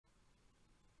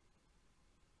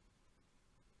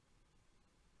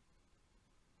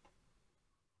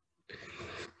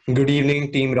Good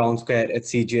evening, Team Round Square at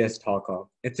CGS Dhaka.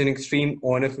 It's an extreme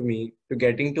honor for me to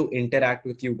getting to interact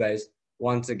with you guys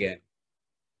once again.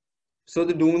 So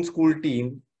the Doon school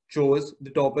team chose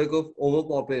the topic of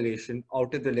overpopulation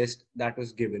out of the list that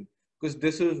was given because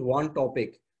this was one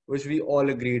topic which we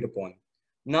all agreed upon.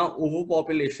 Now,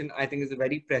 overpopulation, I think, is a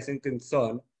very pressing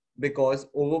concern because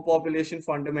overpopulation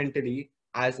fundamentally,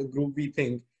 as a group, we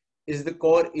think, is the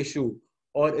core issue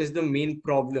or is the main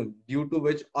problem due to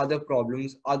which other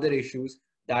problems, other issues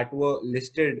that were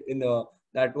listed in the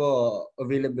that were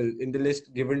available in the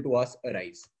list given to us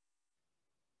arise.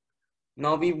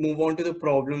 Now we move on to the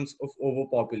problems of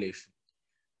overpopulation.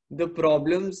 The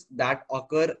problems that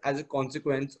occur as a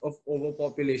consequence of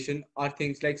overpopulation are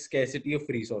things like scarcity of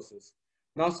resources.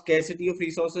 Now, scarcity of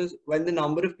resources, when the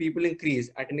number of people increase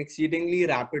at an exceedingly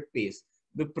rapid pace,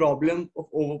 the problem of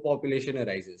overpopulation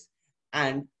arises.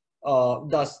 And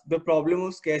thus, the problem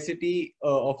of scarcity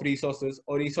of resources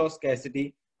or resource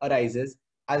scarcity arises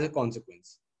as a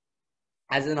consequence.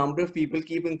 As the number of people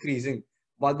keep increasing,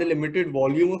 but the limited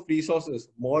volume of resources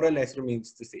more or less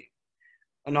remains the same.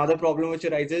 Another problem which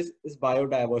arises is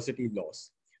biodiversity loss.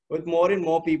 With more and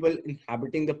more people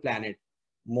inhabiting the planet,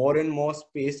 more and more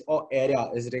space or area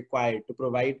is required to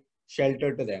provide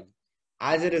shelter to them.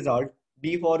 As a result,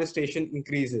 deforestation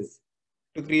increases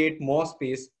to create more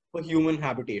space for human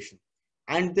habitation.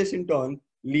 And this in turn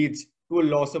leads to a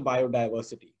loss of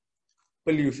biodiversity.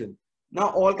 Pollution. Now,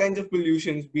 all kinds of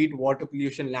pollutions, be it water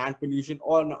pollution, land pollution,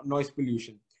 or noise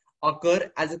pollution,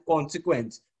 occur as a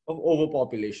consequence of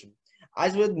overpopulation.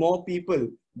 As with more people,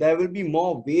 there will be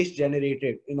more waste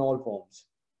generated in all forms.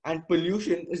 And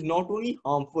pollution is not only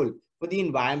harmful for the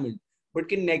environment, but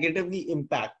can negatively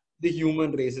impact the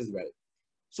human race as well.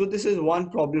 So, this is one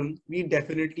problem we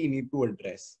definitely need to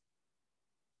address.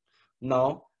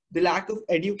 Now, the lack of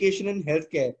education and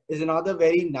healthcare is another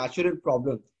very natural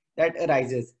problem that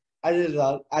arises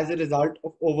as a result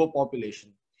of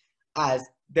overpopulation, as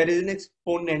there is an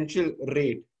exponential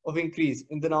rate of increase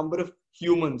in the number of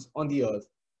humans on the earth,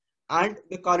 and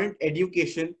the current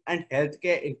education and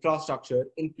healthcare infrastructure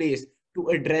in place to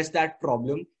address that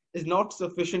problem is not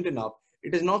sufficient enough.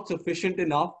 It is not sufficient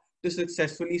enough to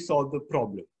successfully solve the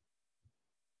problem.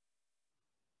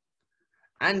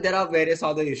 And there are various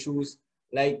other issues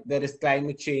like there is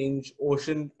climate change,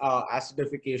 ocean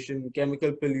acidification,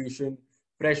 chemical pollution,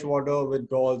 freshwater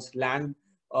withdrawals, land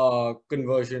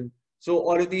conversion. So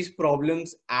all of these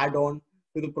problems add on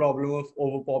to the problem of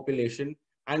overpopulation.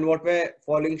 And what we're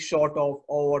falling short of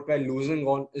or what we're losing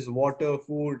on is water,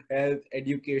 food, health,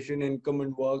 education, income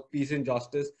and work, peace and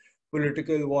justice,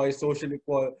 political voice, social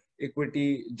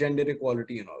equity, gender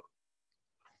equality and all.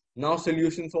 Now,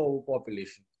 solutions for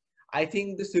overpopulation. I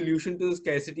think the solution to the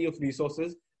scarcity of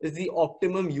resources is the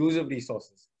optimum use of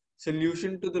resources.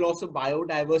 Solution to the loss of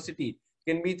biodiversity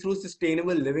can be through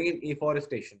sustainable living and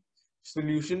afforestation.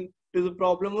 Solution to the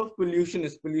problem of pollution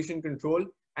is pollution control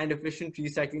and efficient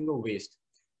recycling of waste.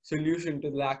 Solution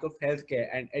to the lack of healthcare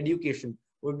and education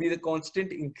would be the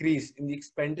constant increase in the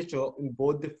expenditure in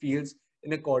both the fields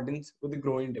in accordance with the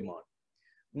growing demand.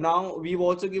 Now, we've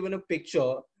also given a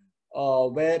picture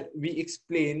where we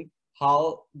explain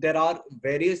how there are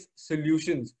various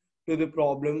solutions to the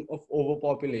problem of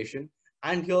overpopulation.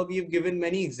 And here we have given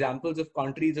many examples of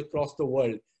countries across the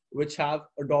world which have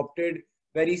adopted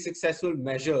very successful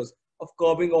measures of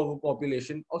curbing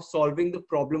overpopulation, of solving the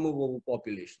problem of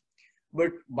overpopulation.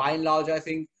 But by and large, I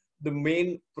think the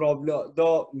main problem,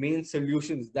 the main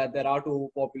solutions that there are to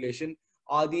overpopulation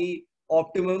are the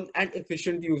optimum and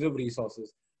efficient use of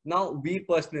resources. Now, we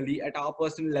personally, at our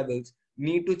personal levels,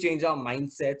 need to change our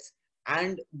mindsets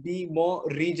and be more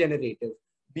regenerative,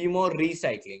 be more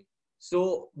recycling.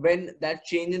 So when that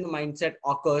change in the mindset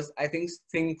occurs, I think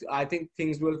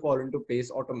things will fall into place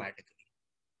automatically.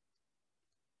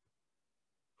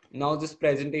 Now this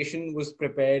presentation was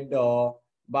prepared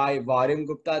by Varim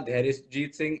Gupta,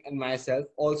 Dhairyajit Singh, and myself,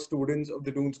 all students of the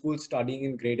Doon School studying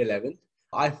in grade 11th.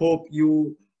 I hope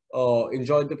you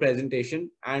enjoyed the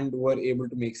presentation and were able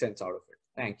to make sense out of it.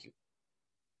 Thank you.